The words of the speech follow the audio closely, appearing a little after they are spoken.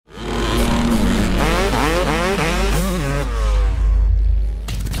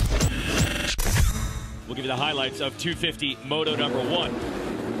highlights of 250 Moto #1.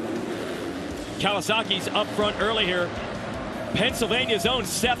 Kawasaki's up front early here. Pennsylvania's own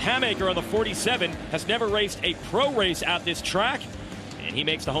Seth Hamaker on the 47 has never raced a pro race at this track, and he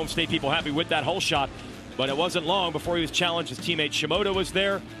makes the home state people happy with that whole shot. But it wasn't long before he was challenged. His teammate Shimoda was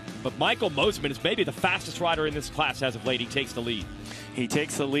there, but Michael Mosiman is maybe the fastest rider in this class as of late. He takes the lead. He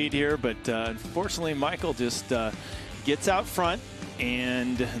takes the lead here, but unfortunately Michael just gets out front,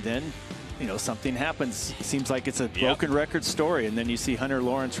 and then something happens. It seems like it's a broken record story, and then you see Hunter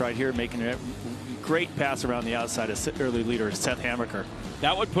Lawrence right here making a great pass around the outside of early leader Seth Hamaker.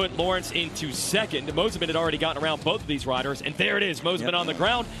 That would put Lawrence into second. Mosiman had already gotten around both of these riders, and there it is. Mosiman on the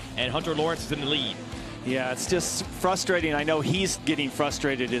ground, and Hunter Lawrence is in the lead. Yeah, it's just frustrating. I know he's getting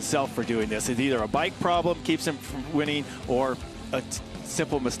frustrated himself for doing this. It's either a bike problem keeps him from winning, or a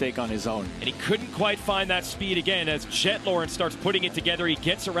simple mistake on his own. And he couldn't quite find that speed again as Jett Lawrence starts putting it together. He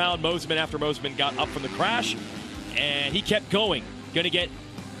gets around Mosiman after Mosiman got up from the crash, and he kept going. Going to get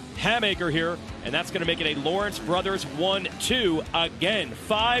Hamaker here, and that's going to make it a Lawrence Brothers 1-2 again.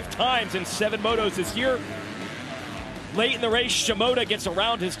 5 times in 7 motos this year. Late in the race, Shimoda gets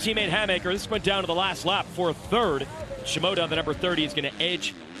around his teammate Hamaker. This went down to the last lap for 3rd. Shimoda, the number 30, is going to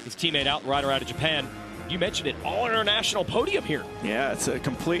edge his teammate out, rider out of Japan. You mentioned it, all international podium here. Yeah, it's a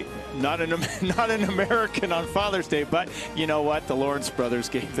complete, not an American on Father's Day, but you know what? The Lawrence brothers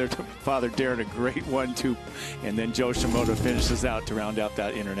gave their father Darren a great 1-2, and then Joe Shimoda finishes out to round out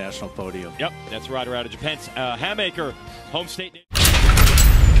that international podium. Yep, that's rider out of Japan. Hamaker, home state.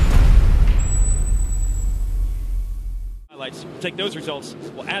 Highlights. We'll take those results.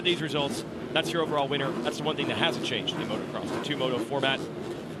 We'll add these results. That's your overall winner. That's the one thing that hasn't changed in motocross. The 2-moto format.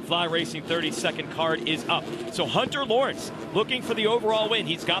 Fly Racing 32nd card is up. So Hunter Lawrence looking for the overall win.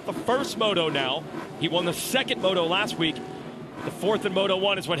 He's got the first moto now. He won the 2nd moto last week. The 4th in Moto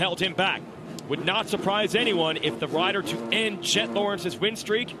 1 is what held him back. Would not surprise anyone if the rider to end Jett Lawrence's win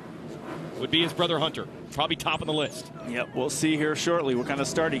streak would be his brother Hunter. Probably top of the list. Yep, we'll see here shortly what kind of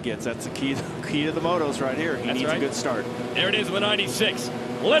start he gets. That's the key to the motos right here. He needs a good start. There it is in the 96.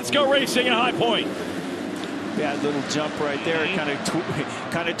 Let's go racing at High Point. Bad little jump right there. It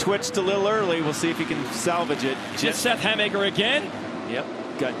kind of twitched a little early. We'll see if he can salvage it. Just Seth Hamaker again. Yep.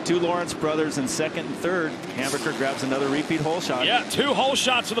 Got 2 Lawrence brothers in 2nd and 3rd. Hamaker grabs another repeat hole shot. Yeah, 2 hole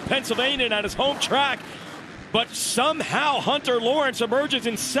shots for the Pennsylvanian at his home track. But somehow Hunter Lawrence emerges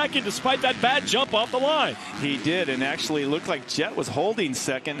in 2nd despite that bad jump off the line. He did, and actually looked like Jett was holding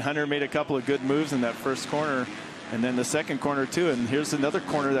 2nd. Hunter made a couple of good moves in that first corner, and then the 2nd corner too. And here's another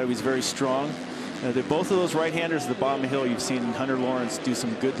corner that was very strong. Both of those right-handers at the bottom of the hill, you've seen Hunter Lawrence do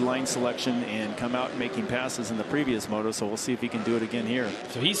some good line selection and come out making passes in the previous moto, so we'll see if he can do it again here.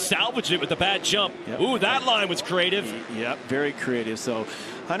 So he salvaged it with a bad jump. Yep. Ooh, that line was creative. Yep, very creative. So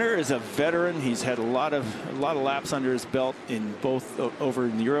Hunter is a veteran. He's had a lot of laps under his belt in both over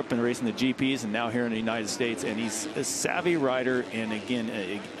in Europe and racing the GPs, and now here in the United States. And he's a savvy rider, and again,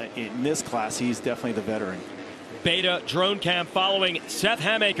 in this class, he's definitely the veteran. Beta drone cam following Seth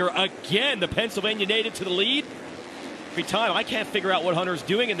Hamaker again, the Pennsylvania native to the lead. Every time I can't figure out what Hunter's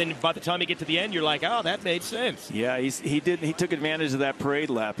doing, and then by the time you get to the end, you're like, oh, that made sense. Yeah, he took advantage of that parade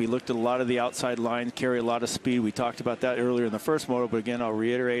lap. He looked at a lot of the outside lines, carry a lot of speed. We talked about that earlier in the first moto, but again, I'll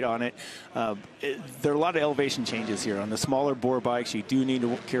reiterate on it. There are a lot of elevation changes here. On the smaller bore bikes, you do need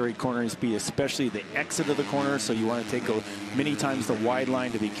to carry cornering speed, especially the exit of the corner, so you want to take many times the wide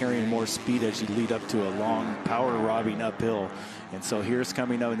line to be carrying more speed as you lead up to a long power robbing uphill. And so here's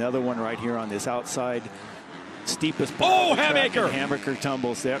coming up another one right here on this outside steepest part. Oh, Hamaker! Hamaker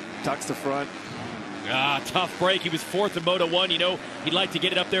tumbles there, tucks the front. Tough break. He was 4th in Moto 1. You know, he'd like to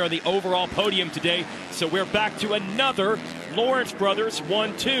get it up there on the overall podium today. So we're back to another Lawrence brothers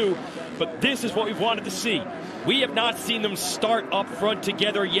 1-2. But this is what we've wanted to see. We have not seen them start up front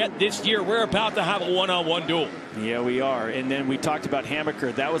together yet this year. We're about to have a one-on-one duel. Yeah, we are. And then we talked about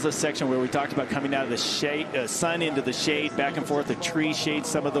Hamaker. That was a section where we talked about coming out of the shade, sun into the shade, back and forth, the tree shade.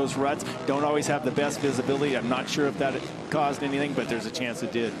 Some of those ruts don't always have the best visibility. I'm not sure if that caused anything, but there's a chance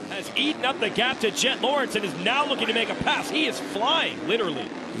it did. Has eaten up the gap to Jett Lawrence and is now looking to make a pass. He is flying, literally.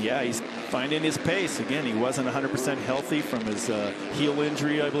 Yeah, he's finding his pace. Again, he wasn't 100% healthy from his heel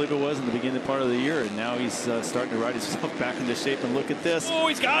injury, I believe it was, in the beginning part of the year, and now he's starting to ride himself back into shape. And look at this. Oh,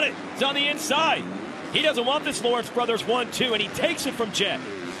 he's got it. It's on the inside. He doesn't want this Lawrence brothers 1-2, and he takes it from Jett.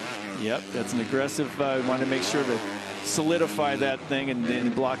 Yep, that's an aggressive. Want to make sure to solidify that thing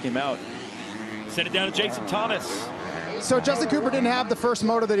and block him out. Send it down to Jason Thomas. So Justin Cooper didn't have the first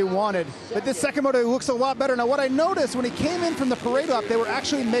moto that he wanted, but this second moto looks a lot better. Now what I noticed when he came in from the parade lap, they were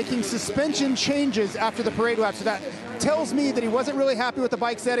actually making suspension changes after the parade lap, so that tells me that he wasn't really happy with the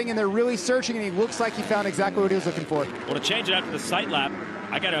bike setting and they're really searching, and he looks like he found exactly what he was looking for. Well, to change it after the sight lap,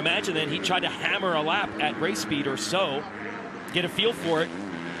 I got to imagine then he tried to hammer a lap at race speed or so, get a feel for it,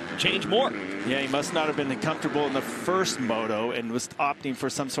 change more. Yeah, he must not have been comfortable in the first moto and was opting for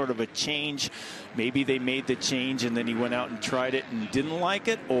some sort of a change. Maybe they made the change and then he went out and tried it and didn't like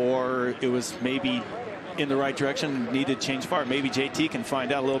it, or it was maybe in the right direction, needed to change far. Maybe JT can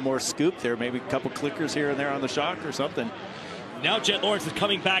find out a little more scoop there, maybe a couple clickers here and there on the shock or something. Now Jett Lawrence is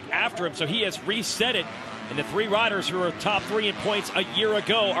coming back after him, so he has reset it. And the three riders who were top 3 in points a year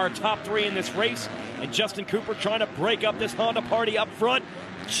ago are top 3 in this race. And Justin Cooper trying to break up this Honda party up front.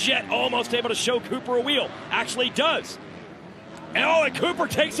 Jett almost able to show Cooper a wheel. Actually does. And Cooper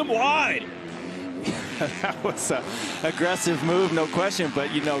takes him wide. That was an aggressive move, no question.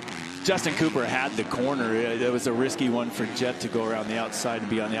 But, you know, Justin Cooper had the corner. It was a risky one for Jett to go around the outside and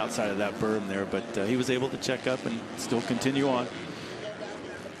be on the outside of that berm there. But he was able to check up and still continue on.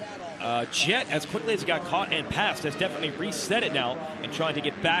 Jett, as quickly as he got caught and passed, has definitely reset it now and trying to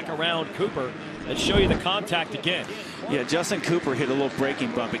get back around Cooper. Let's show you the contact again. Yeah, Justin Cooper hit a little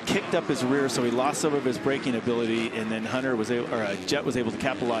braking bump. It kicked up his rear, so he lost some of his braking ability, and then Jett was able to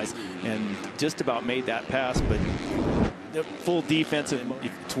capitalize and just about made that pass. But the full defense,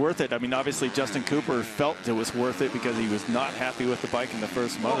 it's worth it. I mean, obviously Justin Cooper felt it was worth it because he was not happy with the bike in the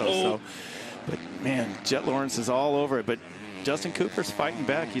first moto. So, but man, Jett Lawrence is all over it. But Justin Cooper's fighting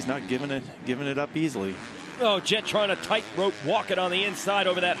back. He's not giving it up easily. Oh, Jett trying to tightrope walk it on the inside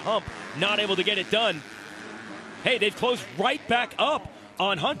over that hump. Not able to get it done. Hey, they've closed right back up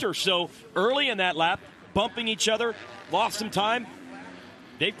on Hunter. So early in that lap, bumping each other, lost some time.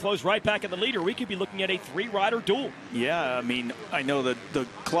 They've closed right back at the leader. We could be looking at a 3-rider duel. Yeah, I mean, I know that the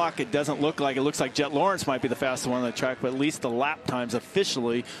clock, it doesn't look like, it looks like Jett Lawrence might be the fastest one on the track, but at least the lap times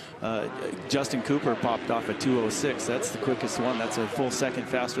officially, Justin Cooper popped off at 2:06. That's the quickest one. That's a full second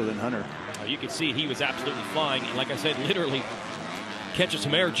faster than Hunter. You can see he was absolutely flying, and like I said, literally catches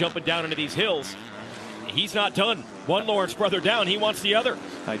some air jumping down into these hills. He's not done. One Lawrence brother down. He wants the other.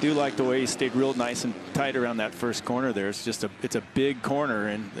 I do like the way he stayed real nice and tight around that first corner there. It's just it's a big corner,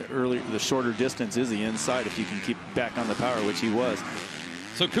 and the shorter distance is the inside if you can keep back on the power, which he was.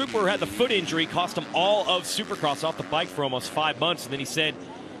 So Cooper had the foot injury, cost him all of Supercross, off the bike for almost 5 months, and then he said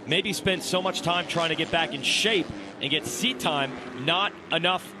maybe spent so much time trying to get back in shape and get seat time, not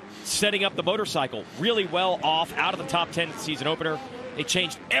enough setting up the motorcycle. Really well off, out of the top 10 season opener. They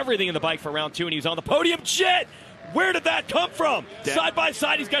changed everything in the bike for round 2, and he was on the podium. Jett, where did that come from? Side by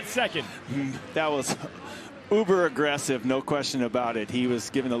side, he's got second. That was uber aggressive, no question about it. He was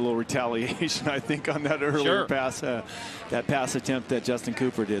giving a little retaliation, I think, on that earlier pass, that pass attempt that Justin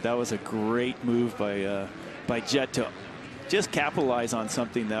Cooper did. That was a great move by Jett to just capitalize on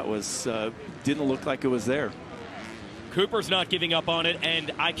something that was didn't look like it was there. Cooper's not giving up on it,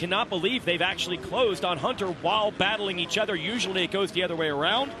 and I cannot believe they've actually closed on Hunter while battling each other. Usually it goes the other way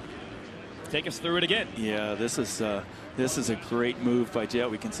around. Take us through it again. Yeah, this is a great move by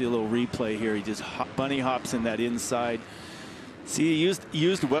Jett. We can see a little replay here. He just bunny hops in that inside. See, he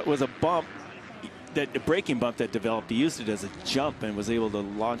used what was a bump, a braking bump that developed. He used it as a jump and was able to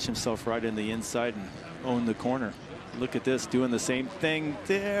launch himself right in the inside and own the corner. Look at this, doing the same thing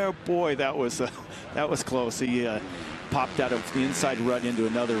there. Boy, that was close. He popped out of the inside rut into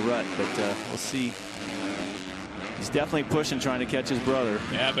another rut, but we'll see. He's definitely pushing, trying to catch his brother.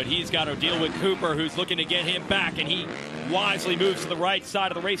 Yeah, but he's got to deal with Cooper, who's looking to get him back, and he wisely moves to the right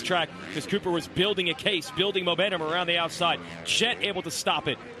side of the racetrack because Cooper was building a case, building momentum around the outside. Jett able to stop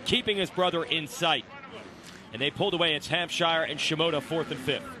it, keeping his brother in sight. And they pulled away. It's Hampshire and Shimoda 4th and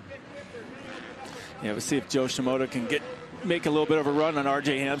 5th. Yeah, we'll see if Joe Shimoda can make a little bit of a run on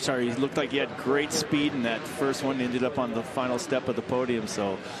RJ Hampshire. He looked like he had great speed in that first one. Ended up on the final step of the podium,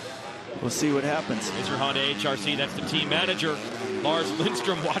 so we'll see what happens. Here's your Honda HRC. That's the team manager, Lars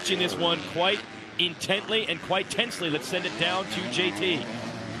Lindstrom, watching this one quite intently and quite tensely. Let's send it down to JT.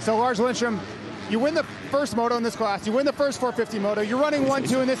 So Lars Lindstrom, you win the first moto in this class. You win the first 450 moto. You're running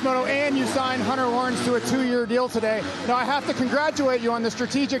 1-2 in this moto, and you signed Hunter Lawrence to a 2-year deal today. Now, I have to congratulate you on the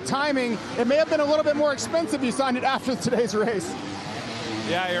strategic timing. It may have been a little bit more expensive. You signed it after today's race.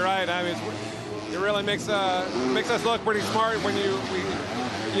 Yeah, you're right. I mean, it really makes us look pretty smart when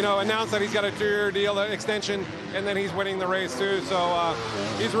we announce that he's got a 2-year deal extension, and then he's winning the race too. So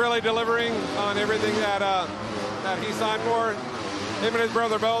he's really delivering on everything that he signed for. Him and his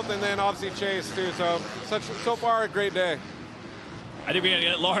brother both, and then obviously Chase too. So far a great day. I think we got to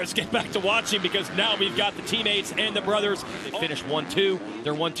let Lars get back to watching, because now we've got the teammates and the brothers. They finished 1-2.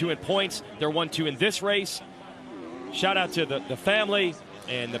 They're 1-2 in points. They're 1-2 in this race. Shout out to the family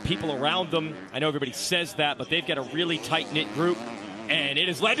and the people around them. I know everybody says that, but they've got a really tight-knit group. And it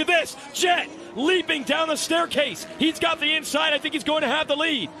has led to this. Jett leaping down the staircase. He's got the inside. I think he's going to have the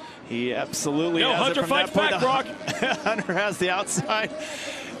lead. He absolutely has Hunter it from fights that back, Brock. Hunter has the outside.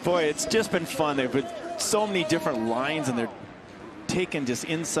 Boy, it's just been fun. They've put so many different lines, and they're taking just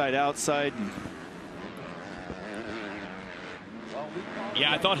inside, outside.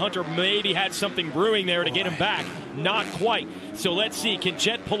 Yeah, I thought Hunter maybe had something brewing there to get him back. Not quite. So let's see. Can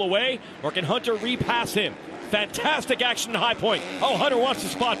Jett pull away, or can Hunter repass him? Fantastic action in High Point. Oh, Hunter wants to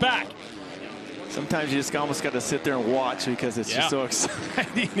spot back. Sometimes you just almost got to sit there and watch, because it's just so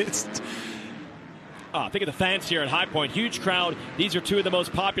exciting. Think of the fans here at High Point. Huge crowd. These are two of the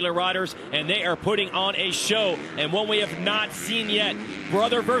most popular riders, and they are putting on a show, and one we have not seen yet.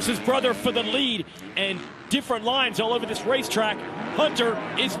 Brother versus brother for the lead, and different lines all over this racetrack. Hunter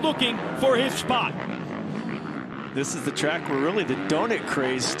is looking for his spot. This is the track where really the donut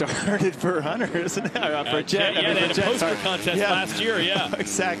craze started for Hunter, isn't it? For Jett. Yeah, they had a poster contest last year,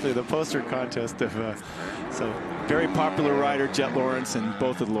 Exactly, the poster contest of so very popular rider, Jett Lawrence, and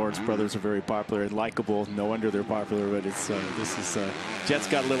both of the Lawrence brothers are very popular and likable. No wonder they're popular, but it's Jett's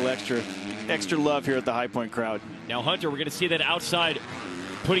got a little extra love here at the High Point crowd. Now Hunter, we're going to see that outside,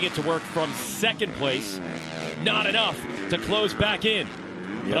 putting it to work from second place. Not enough to close back in.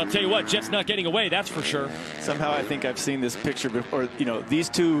 But I'll tell you what, Jett's not getting away, that's for sure. Somehow I think I've seen this picture before. You know, these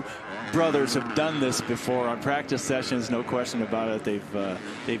two brothers have done this before on practice sessions, no question about it.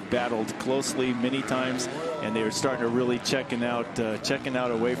 They've battled closely many times, and they're starting to really checking out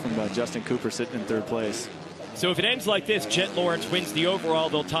away from Justin Cooper sitting in third place. So if it ends like this, Jett Lawrence wins the overall.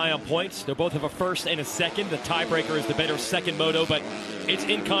 They'll tie on points. They'll both have a first and a second. The tiebreaker is the better second moto, but it's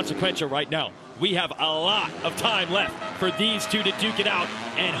inconsequential right now. We have a lot of time left for these two to duke it out,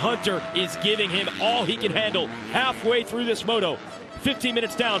 and Hunter is giving him all he can handle halfway through this moto. 15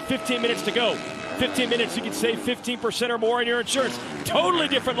 minutes down, 15 minutes to go. 15 minutes, you can save 15% or more on your insurance. Totally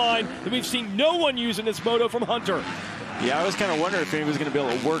different line that we've seen no one use in this moto from Hunter. Yeah, I was kind of wondering if he was going to be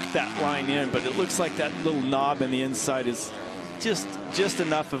able to work that line in, but it looks like that little knob in the inside is just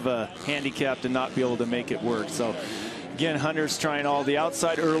enough of a handicap to not be able to make it work. So again, Hunter's trying all the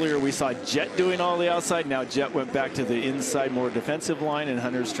outside. Earlier we saw Jett doing all the outside. Now Jett went back to the inside, more defensive line, and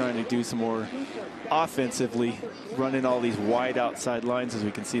Hunter's trying to do some more offensively, running all these wide outside lines, as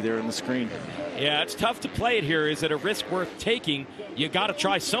we can see there on the screen. Yeah, it's tough to play it here. Is it a risk worth taking? You got to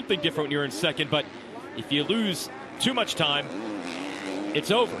try something different when you're in second, but if you lose too much time,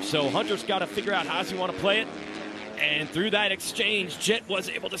 it's over. So Hunter's got to figure out how he want to play it. And through that exchange, Jett was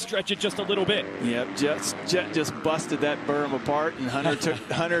able to stretch it just a little bit. Yep, Jett just busted that berm apart, and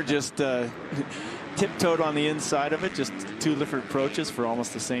Hunter just tiptoed on the inside of it. Just two different approaches for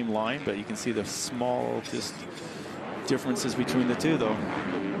almost the same line, but you can see the small just differences between the two, though.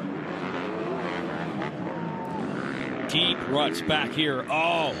 Deep ruts back here.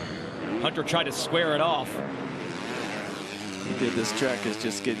 Oh, Hunter tried to square it off. He did. This track is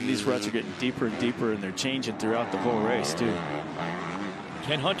just getting, these ruts are getting deeper and deeper, and they're changing throughout the whole race too.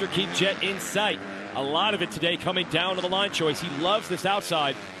 Can Hunter keep Jett in sight? A lot of it today coming down to the line choice. He loves this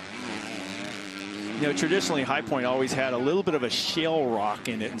outside. You know, traditionally High Point always had a little bit of a shale rock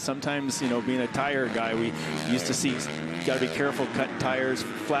in it, and sometimes, you know, being a tire guy, we used to see, got to be careful cutting tires,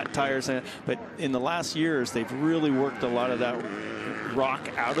 flat tires, but in the last years they've really worked a lot of that rock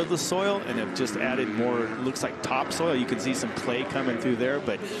out of the soil and have just added more, looks like topsoil. You can see some clay coming through there,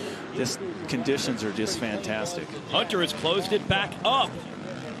 but this conditions are just fantastic. Hunter has closed it back up,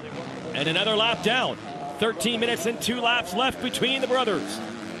 and another lap down. 13 minutes and 2 laps left between the brothers.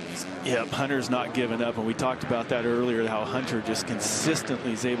 Yep, Hunter's not giving up, and we talked about that earlier, how Hunter just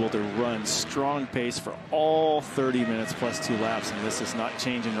consistently is able to run strong pace for all 30 minutes plus 2 laps, and this is not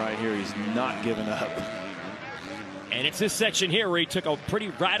changing right here. He's not giving up. And it's this section here where he took a pretty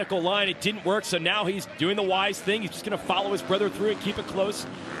radical line. It didn't work, so now he's doing the wise thing. He's just going to follow his brother through and keep it close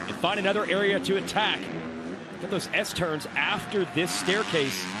and find another area to attack. Get those S-turns after this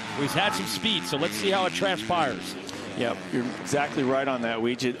staircase where he's had some speed, so let's see how it transpires. Yeah, you're exactly right on that,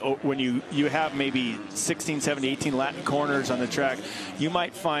 Weege. When you have maybe 16, 17, 18 Latin corners on the track, you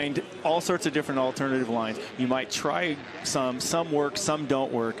might find all sorts of different alternative lines. You might try some work, some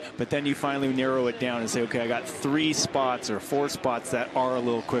don't work, but then you finally narrow it down and say, okay, I got 3 spots or 4 spots that are a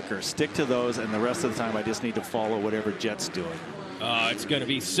little quicker. Stick to those, and the rest of the time I just need to follow whatever Jett's doing. It's going to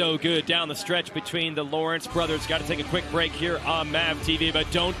be so good down the stretch between the Lawrence brothers. Got to take a quick break here on MAV TV, but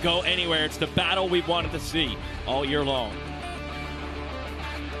don't go anywhere. It's the battle we wanted to see all year long.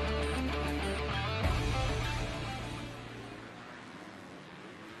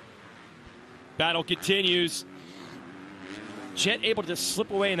 Battle continues. Jett able to just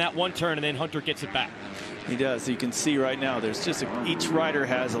slip away in that one turn, and then Hunter gets it back. He does. You can see right now there's just each rider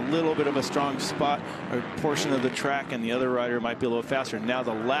has a little bit of a strong spot or portion of the track, and the other rider might be a little faster. Now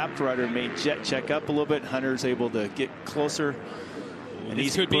the lapped rider made Jett check up a little bit. Hunter's able to get closer, and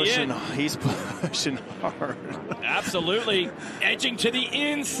he's pushing hard. Absolutely. Edging to the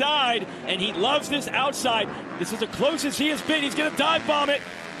inside, and he loves this outside. This is the closest he has been. He's going to dive bomb it.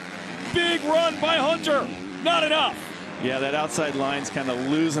 Big run by Hunter. Not enough. Yeah, that outside line's kind of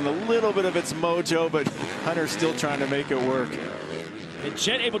losing a little bit of its mojo, but Hunter's still trying to make it work. And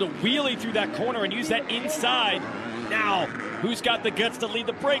Jett able to wheelie through that corner and use that inside. Now, who's got the guts to lead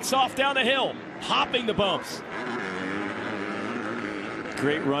the brakes off down the hill? Hopping the bumps.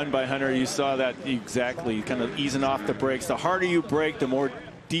 Great run by Hunter. You saw that exactly, kind of easing off the brakes. The harder you brake, the more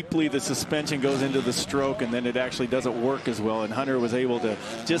deeply the suspension goes into the stroke, and then it actually doesn't work as well. And Hunter was able to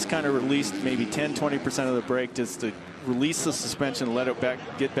just kind of release maybe 10–20% of the brake just to release the suspension and let it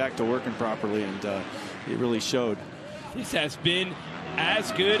get back to working properly, and it really showed. This has been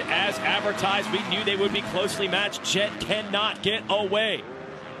as good as advertised. We knew they would be closely matched. Jett cannot get away.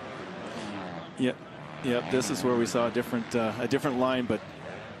 Yep. This is where we saw a different line, but.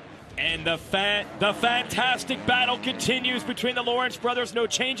 And the fantastic battle continues between the Lawrence brothers. No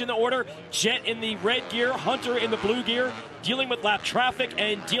change in the order. Jett in the red gear, Hunter in the blue gear, dealing with lap traffic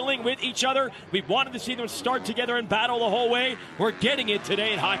and dealing with each other. We wanted to see them start together and battle the whole way. We're getting it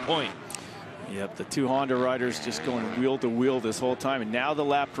today at High Point. Yep, the two Honda riders just going wheel to wheel this whole time, and now the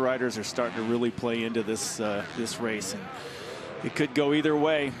lapped riders are starting to really play into this this race, and it could go either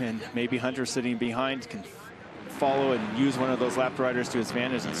way. And maybe Hunter sitting behind can follow and use one of those lapped riders to his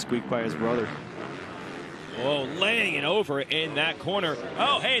advantage and squeak by his brother. Oh, laying it over in that corner.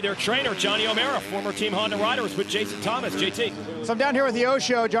 Oh, hey, their trainer, Johnny O'Mara, former Team Honda rider, was with Jason Thomas. JT. So I'm down here with the O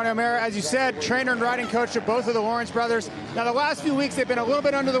Show, Johnny O'Mara, as you said, trainer and riding coach of both of the Lawrence brothers. Now, the last few weeks, they've been a little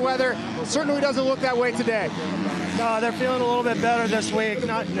bit under the weather. Certainly doesn't look that way today. No, they're feeling a little bit better this week.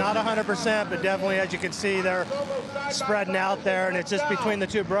 Not 100%, but definitely, as you can see, they're spreading out there, and it's just between the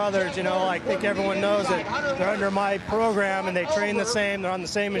two brothers. You know, I think everyone knows that they're under my program, and they train the same. They're on the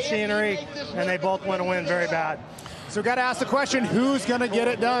same machinery, and they both want to win very bad. So we've got to ask the question, who's going to get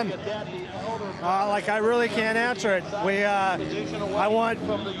it done? I really can't answer it. I want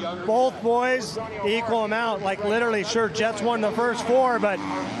both boys to equal them out. Like, literally, sure, Jett's won the first four, but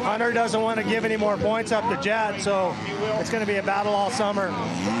Hunter doesn't want to give any more points up to Jett, so it's going to be a battle all summer.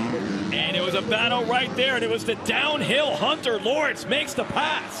 And it was a battle right there, and it was the downhill. Hunter Lawrence makes the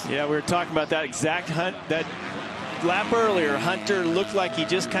pass. Yeah, we were talking about that exact that lap earlier. Hunter looked like he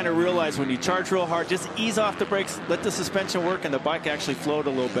just kind of realized when you charge real hard, just ease off the brakes, let the suspension work, and the bike actually flowed a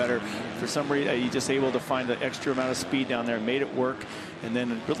little better. For some reason, he just able to find the extra amount of speed down there, made it work, and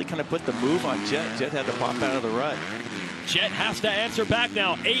then really kind of put the move on Jett. Jett had to pop out of the rut. Jett has to answer back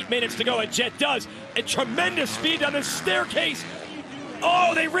now. 8 minutes to go, and Jett does. A tremendous speed down the staircase.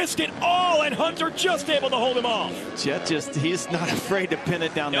 Oh, they risked it all, and Hunter just able to hold him off. Jett he's not afraid to pin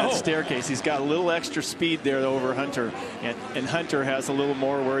it down that staircase. He's got a little extra speed there over Hunter, and Hunter has a little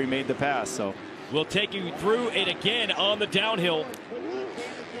more where he made the pass. So we'll take you through it again on the downhill.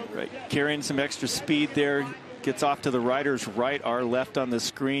 Right, carrying some extra speed there. Gets off to the rider's right, our left on the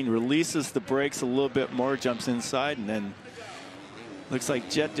screen, releases the brakes a little bit more, jumps inside, and then looks like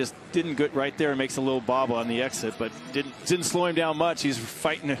Jett just didn't get right there and makes a little bobble on the exit, but didn't slow him down much. He's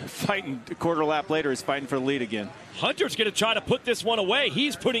fighting a quarter lap later. He's fighting for the lead again. Hunter's going to try to put this one away.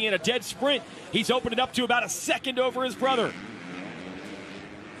 He's putting in a dead sprint. He's opened it up to about a second over his brother.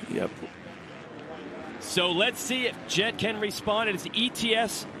 Yep. So let's see if Jett can respond. It is the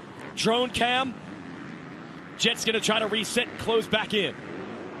ETS drone cam. Jett's going to try to reset and close back in.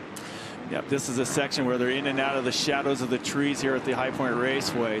 Yep, this is a section where they're in and out of the shadows of the trees here at the High Point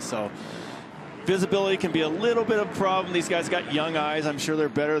Raceway. So visibility can be a little bit of a problem. These guys got young eyes. I'm sure they're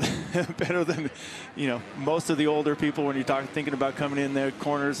better than you know, most of the older people when you're thinking about coming in their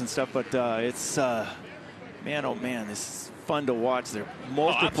corners and stuff. But it's man, oh man, this is fun to watch. There are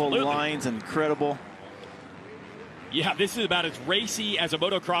multiple lines, incredible. Yeah, this is about as racy as a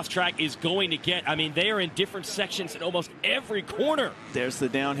motocross track is going to get. I mean, they are in different sections in almost every corner. There's the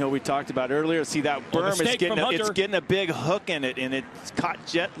downhill we talked about earlier. See that berm is getting a big hook in it, and it caught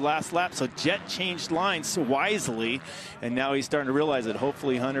Jett last lap. So Jett changed lines wisely, and now he's starting to realize that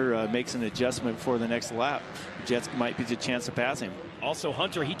hopefully Hunter makes an adjustment for the next lap. Jett might be the chance to pass him. Also,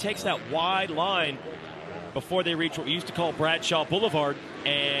 Hunter, he takes that wide line before they reach what we used to call Bradshaw Boulevard,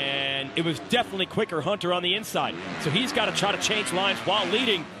 and it was definitely quicker Hunter on the inside. So he's got to try to change lines while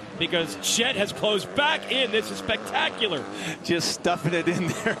leading. because Jett has closed back in. This is spectacular. Just stuffing it in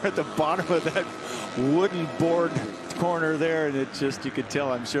there at the bottom of that wooden board corner there, and it just, you could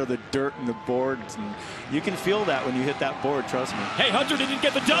tell, I'm sure, the dirt and the boards, and you can feel that when you hit that board, trust me. Hey, Hunter didn't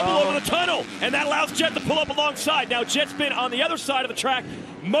get the double over the tunnel, and that allows Jett to pull up alongside. Now Jett's been on the other side of the track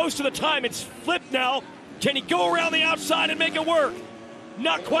most of the time. It's flipped now. Can he go around the outside and make it work?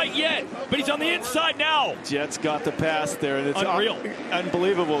 Not quite yet, but he's on the inside now. Jett's got the pass there, and it's unreal,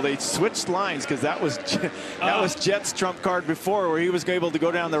 unbelievable. They switched lines because that was Jett's trump card before, where he was able to go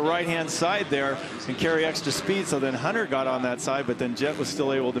down the right-hand side there and carry extra speed. So then Hunter got on that side, but then Jett was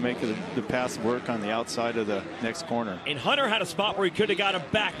still able to make the pass work on the outside of the next corner. And Hunter had a spot where he could have got him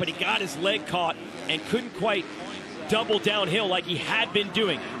back, but he got his leg caught and couldn't quite double downhill like he had been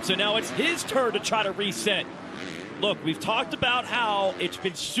doing. So now it's his turn to try to reset. Look, we've talked about how it's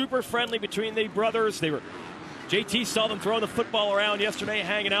been super friendly between the brothers. JT saw them throwing the football around yesterday,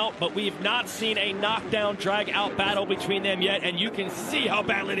 hanging out, but we have not seen a knockdown, drag-out battle between them yet, and you can see how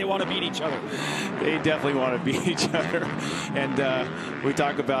badly they want to beat each other. They definitely want to beat each other, and we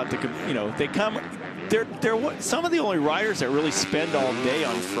talk about they come. They're some of the only riders that really spend all day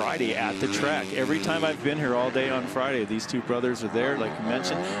on Friday at the track. Every time I've been here all day on Friday, these two brothers are there, like you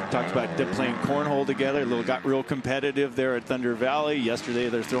mentioned. Talked about them playing cornhole together. Got real competitive there at Thunder Valley. Yesterday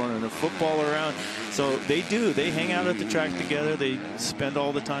they're throwing a football around. So they do. They hang out at the track together. They spend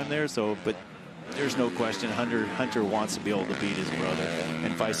all the time there. So, but there's no question Hunter wants to be able to beat his brother,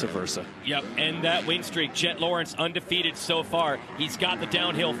 and vice versa. Yep, and that win streak, Jett Lawrence undefeated so far. He's got the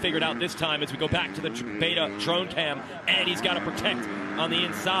downhill figured out this time as we go back to the beta drone cam, and he's got to protect on the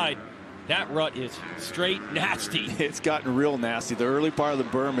inside. That rut is straight nasty. It's gotten real nasty. The early part of the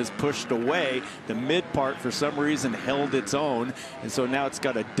berm is pushed away. The mid part, for some reason, held its own. And so now it's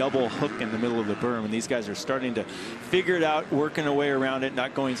got a double hook in the middle of the berm. And these guys are starting to figure it out, working a way around it,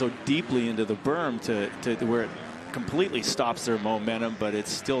 not going so deeply into the berm to where it completely stops their momentum, but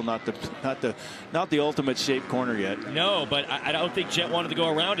it's still not the ultimate shape corner yet. No, but I don't think Jett wanted to go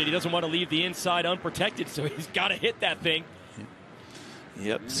around it. He doesn't want to leave the inside unprotected, so he's got to hit that thing.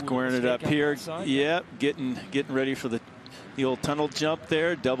 Yep, squaring it up here. Yep, getting ready for the old tunnel jump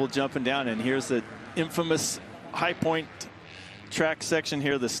there, double jumping down, and here's the infamous high point track section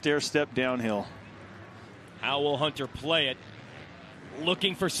here, the stair step downhill. How will Hunter play it?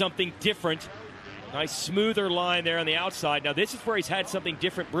 Looking for something different. Nice smoother line there on the outside. Now this is where he's had something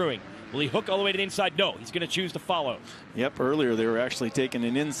different brewing. Will he hook all the way to the inside? No, he's going to choose to follow. Yep, earlier they were actually taking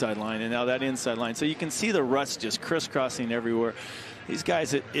an inside line, and now that inside line. So you can see the ruts just crisscrossing everywhere. These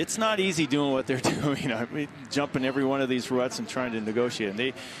guys, it's not easy doing what they're doing. I mean, jumping every one of these ruts and trying to negotiate. And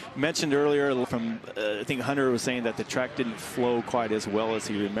they mentioned earlier from, I think Hunter was saying that the track didn't flow quite as well as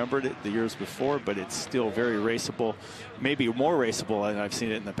he remembered it the years before, but it's still very raceable, maybe more raceable than I've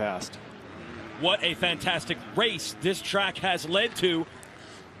seen it in the past. What a fantastic race this track has led to.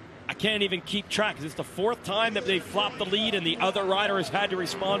 I can't even keep track because it's the fourth time that they've flopped the lead and the other rider has had to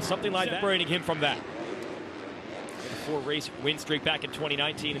respond, something like that, separating him from that. A 4-race win streak back in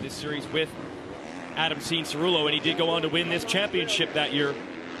 2019 in this series with Adam Cianciarulo, and he did go on to win this championship that year,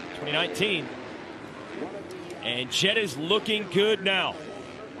 2019. And Jett is looking good now.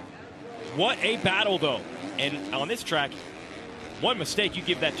 What a battle, though. And on this track, one mistake, you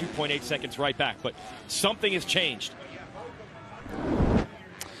give that 2.8 seconds right back, but something has changed.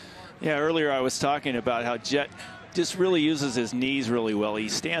 Yeah, earlier I was talking about how Jett just really uses his knees really well. He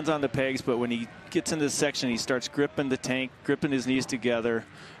stands on the pegs, but when he gets into this section, he starts gripping the tank, gripping his knees together,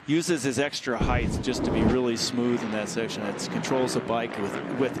 uses his extra height just to be really smooth in that section. It controls the bike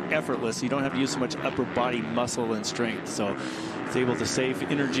with effortless. You don't have to use so much upper body muscle and strength, so he's able to save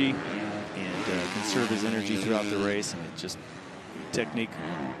energy and conserve his energy throughout the race, and it's just technique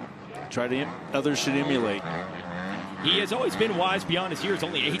others should emulate. He has always been wise beyond his years,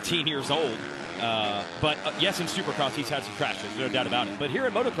 only 18 years old. But yes, in Supercross, he's had some crashes, no doubt about it. But here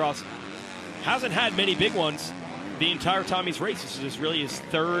in Motocross, hasn't had many big ones the entire time he's raced. This is really his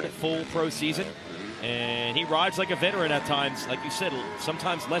third full pro season. And he rides like a veteran at times. Like you said,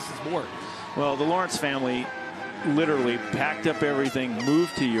 sometimes less is more. Well, the Lawrence family literally packed up everything,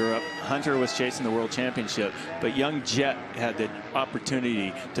 moved to Europe. Hunter was chasing the World Championship, but young Jett had the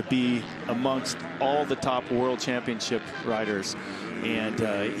opportunity to be amongst all the top World Championship riders, and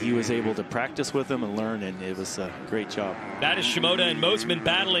he was able to practice with them and learn, and it was a great job. That is Shimoda and Mosman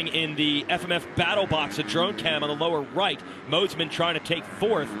battling in the FMF battle box, a drone cam on the lower right. Mosman trying to take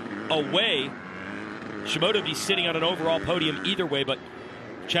fourth away. Shimoda would be sitting on an overall podium either way, but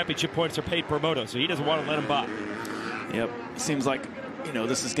championship points are paid per moto, so he doesn't want to let him by. Yep, seems like, you know,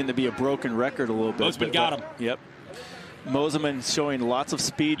 this is going to be a broken record a little bit. Mosman got him. Yep. Mosiman showing lots of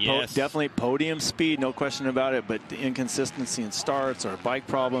speed, Yes. definitely podium speed, no question about it. But the inconsistency in starts or bike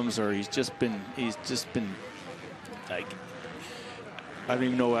problems, or he's just been like, I don't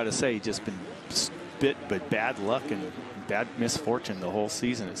even know how to say. He's just been bit, but bad luck and bad misfortune the whole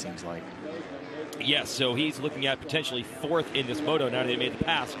season, it seems like. Yes, so he's looking at potentially 4th in this moto now that they made the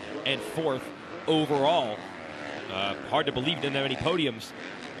pass, and 4th overall. Hard to believe he didn't have any podiums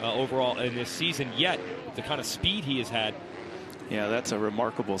overall in this season yet, with the kind of speed he has had. Yeah, that's a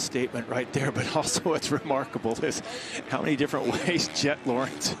remarkable statement right there, but also what's remarkable is how many different ways Jett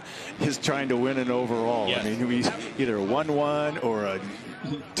Lawrence is trying to win an overall. Yes. I mean, he's either a 1-1 or a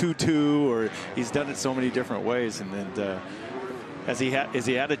 2-2, or he's done it so many different ways. And then has he had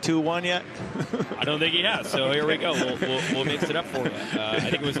a 2-1 yet? I don't think he has. So here we go. We'll mix it up for you. I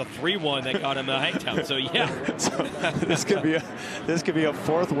think it was a 3-1 that got him the Hangtown. So yeah. So this could be a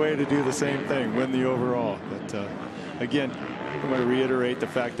 4th way to do the same thing, win the overall. But again, I'm going to reiterate the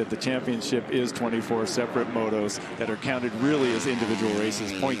fact that the championship is 24 separate motos that are counted really as individual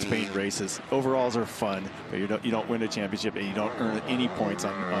races, points paint races. Overalls are fun, but you don't win a championship and you don't earn any points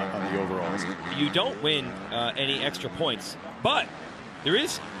on the overalls. You don't win any extra points, but there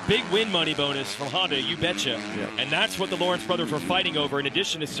is big win money bonus from Honda, you betcha. Yeah. And that's what the Lawrence brothers were fighting over in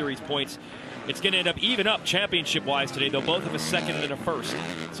addition to series points. It's going to end up even up championship-wise today. They'll both have a 2nd and a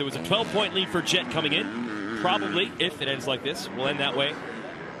 1st. So it's a 12-point lead for Jett coming in. Probably, if it ends like this, will end that way.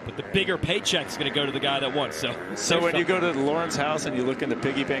 But the bigger paycheck's going to go to the guy that won. So when you go to the Lawrence house and you look in the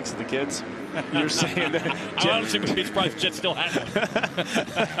piggy banks of the kids, you're saying that I honestly would be surprised Jett still has one.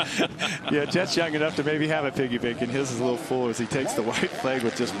 Yeah, Jett's young enough to maybe have a piggy bank, and his is a little full as he takes the white flag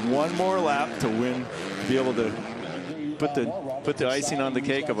with just one more lap to win, to be able to put the icing on the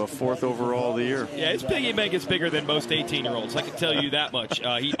cake of a 4th overall of the year. Yeah, his piggy bank is bigger than most 18-year-olds. I can tell you that much.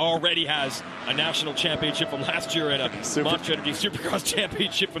 He already has a national championship from last year and a Monster Energy Supercross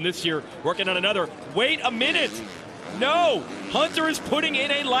championship from this year. Working on another. Wait a minute. No. Hunter is putting in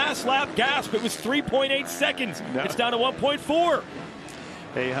a last lap gasp. It was 3.8 seconds. No. It's down to 1.4.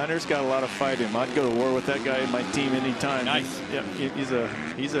 Hey, Hunter's got a lot of fight in him. I'd go to war with that guy in my team anytime. Nice.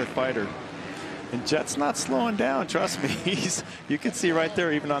 He's a fighter. And Jett's not slowing down, trust me. You can see right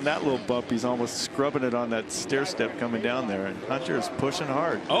there, even on that little bump, he's almost scrubbing it on that stair step coming down there. And Hunter is pushing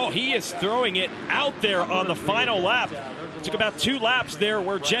hard. Oh, he is throwing it out there on the final lap. It took about 2 laps there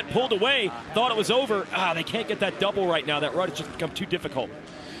where Jett pulled away, thought it was over. They can't get that double right now. That run has just become too difficult.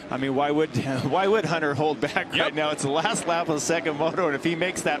 I mean, why would Hunter hold back right now? It's the last lap of the 2nd moto, and if he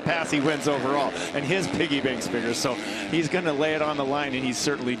makes that pass, he wins overall. And his piggy bank's bigger, so he's going to lay it on the line, and he's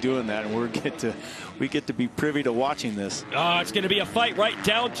certainly doing that. And we get to be privy to watching this. It's going to be a fight right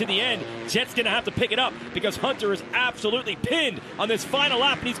down to the end. Jett's going to have to pick it up because Hunter is absolutely pinned on this final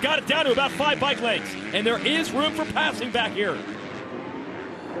lap, and he's got it down to about 5 bike lengths. And there is room for passing back here.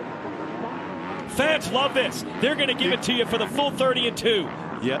 Fans love this. They're going to give it to you for the full 30 and 2.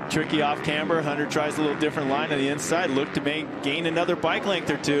 Yep, tricky off camber. Hunter tries a little different line on the inside. Look to gain another bike length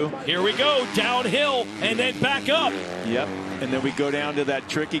or 2. Here we go, downhill and then back up. Yep, and then we go down to that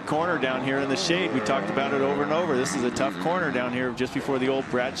tricky corner down here in the shade. We talked about it over and over. This is a tough corner down here just before the old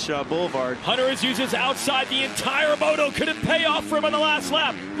Bradshaw Boulevard. Hunter has used his outside the entire moto. Couldn't pay off for him on the last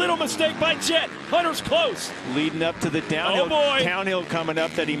lap. Little mistake by Jett. Hunter's close. Leading up to the downhill, downhill coming up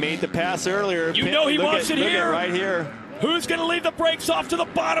that he made the pass earlier. You know he wants it here. Right here. Who's going to leave the brakes off to the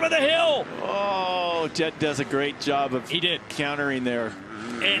bottom of the hill? Oh, Jett does a great job of countering there.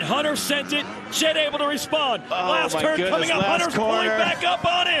 And Hunter sent it. Jett able to respond. Oh, last turn coming up. Hunter's pulling back up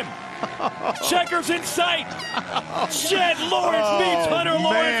on him. Checkers in sight. Jett Lawrence beats Hunter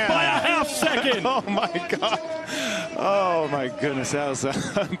Lawrence by a half second. Oh, my God. Oh, my goodness. That was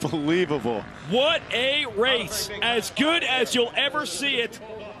unbelievable. What a race. As good as you'll ever see it.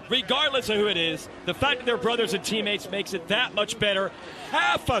 Regardless of who it is, the fact that they're brothers and teammates makes it that much better.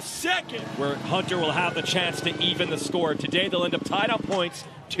 Half a second where Hunter will have the chance to even the score. Today they'll end up tied on points,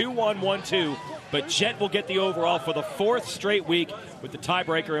 2-1, 1-2. But Jett will get the overall for the 4th straight week with the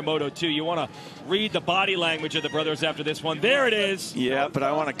tiebreaker in Moto 2. You want to read the body language of the brothers after this one. There it is. Yeah, but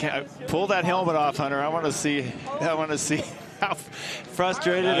I want to pull that helmet off, Hunter. I want to see how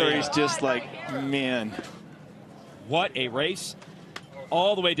frustrated or he's just like, man. What a race.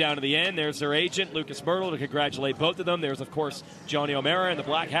 All the way down to the end. There's their agent, Lucas Myrtle, to congratulate both of them. There's, of course, Johnny O'Mara in the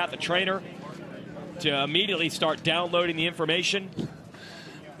black hat, the trainer, to immediately start downloading the information.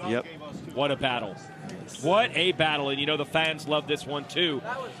 Yep. What a battle. What a battle. And you know the fans love this one, too.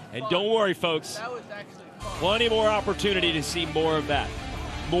 And don't worry, folks. Plenty more opportunity to see more of that.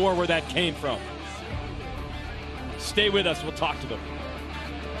 More where that came from. Stay with us. We'll talk to them.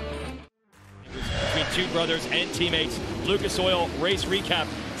 Between two brothers and teammates. Lucas Oil race recap.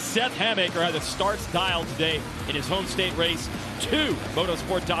 Seth Hamaker had the starts dialed today in his home state race. 2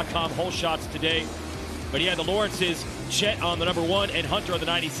 motosport.com whole shots today. But he had the Lawrences, Jett on the number 1 and Hunter on the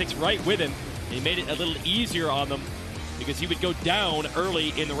 96 right with him. He made it a little easier on them because he would go down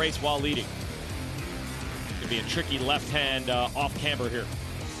early in the race while leading. Going to be a tricky left-hand off camber here.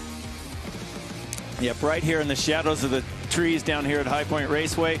 Yep, right here in the shadows of the trees down here at High Point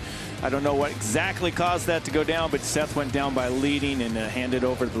Raceway. I don't know what exactly caused that to go down, but Seth went down by leading and handed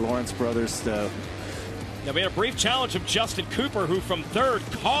over to the Lawrence brothers. Now we had a brief challenge from Justin Cooper, who from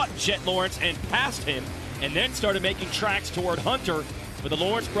 3rd caught Jett Lawrence and passed him, and then started making tracks toward Hunter. But the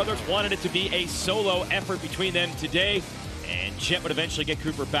Lawrence brothers wanted it to be a solo effort between them today, and Jett would eventually get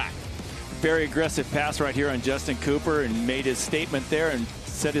Cooper back. Very aggressive pass right here on Justin Cooper, and made his statement there and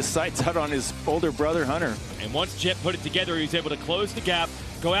set his sights out on his older brother, Hunter. And once Jett put it together, he was able to close the gap,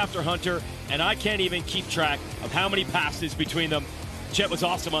 go after Hunter, and I can't even keep track of how many passes between them. Jett was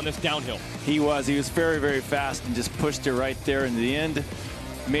awesome on this downhill. He was very, very fast and just pushed it right there in the end.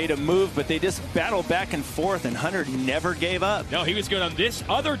 Made a move, but they just battled back and forth, and Hunter never gave up. No, he was good on this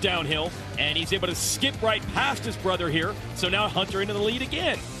other downhill, and he's able to skip right past his brother here. So now Hunter into the lead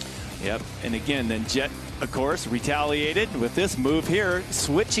again. Yep, and again, then Jett, of course, retaliated with this move here,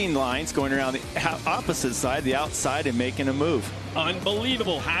 switching lines, going around the opposite side, the outside, and making a move.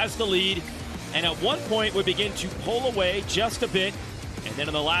 Unbelievable, has the lead, and at one point would begin to pull away just a bit, and then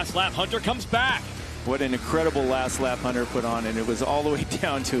in the last lap, Hunter comes back. What an incredible last lap Hunter put on, and it was all the way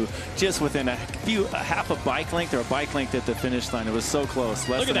down to just within a half a bike length or a bike length at the finish line. It was so close,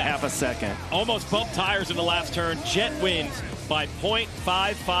 less than half a second. Almost bumped tires in the last turn. Jett wins by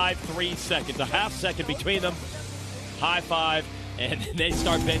 0.553 seconds, a half second between them. High five, and they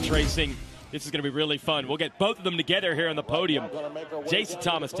start bench racing. This is going to be really fun. We'll get both of them together here on the podium. Jason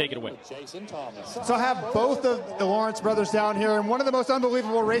Thomas, take it away. So I have both of the Lawrence brothers down here in one of the most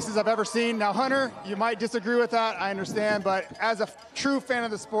unbelievable races I've ever seen. Now, Hunter, you might disagree with that, I understand, but as a true fan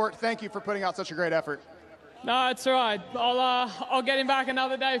of the sport, thank you for putting out such a great effort. No, it's all right. I'll get him back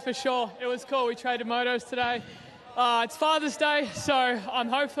another day for sure. It was cool. We traded motos today. It's Father's Day, so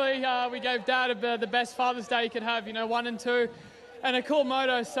hopefully we gave Dad the best Father's Day he could have, 1 and 2. And a cool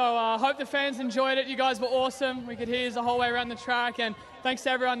moto, so I hope the fans enjoyed it. You guys were awesome. We could hear you the whole way around the track, and thanks to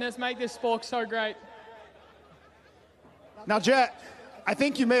everyone that's made this sport so great. Now, Jett, I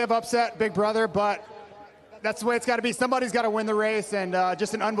think you may have upset Big Brother, but that's the way it's got to be. Somebody's got to win the race, and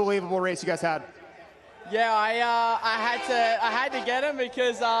just an unbelievable race you guys had. Yeah, I had to get him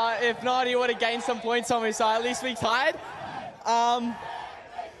because if not, he would have gained some points on me. So at least we tied.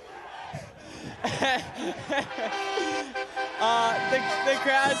 The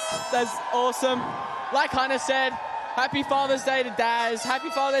crowd, that's awesome. Like Hunter said, happy Father's Day to dads. Happy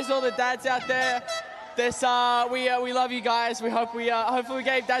Father's Day to all the dads out there. We love you guys. We hope hopefully we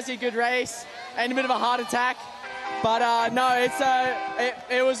gave Dazzy a good race and a bit of a heart attack. But no,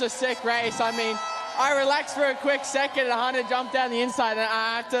 it was a sick race. I mean, I relaxed for a quick second and Hunter jumped down the inside, and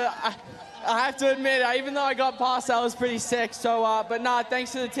I have to admit, even though I got past, I was pretty sick. So, but no,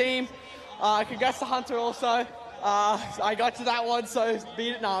 thanks to the team. Congrats to Hunter also. I got to that one, so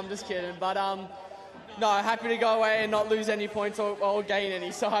beat it. No, I'm just kidding. But no, happy to go away and not lose any points or gain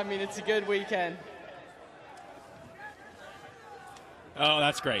any. So, I mean, it's a good weekend. Oh,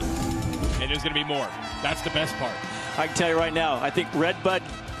 that's great. And there's going to be more. That's the best part. I can tell you right now, I think Redbud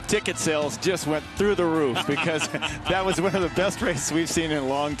ticket sales just went through the roof because that was one of the best races we've seen in a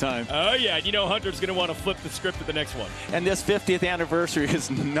long time. Oh, yeah. And Hunter's going to want to flip the script to the next one. And this 50th anniversary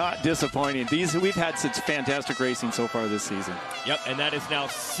is not disappointing. We've had such fantastic racing so far this season. Yep, and that is now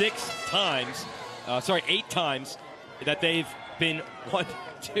 8 times that they've been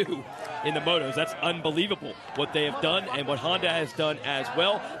 1-2 in the motos. That's unbelievable what they have done and what Honda has done as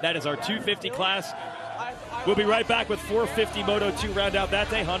well. That is our 250 class. We'll be right back with 450 Moto 2 round out that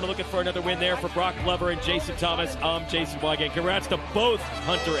day. Honda looking for another win there for Brock Glover and Jason Thomas. I'm Jason Wygant. Congrats to both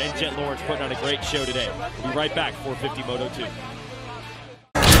Hunter and Jett Lawrence putting on a great show today. We'll be right back, 450 Moto 2.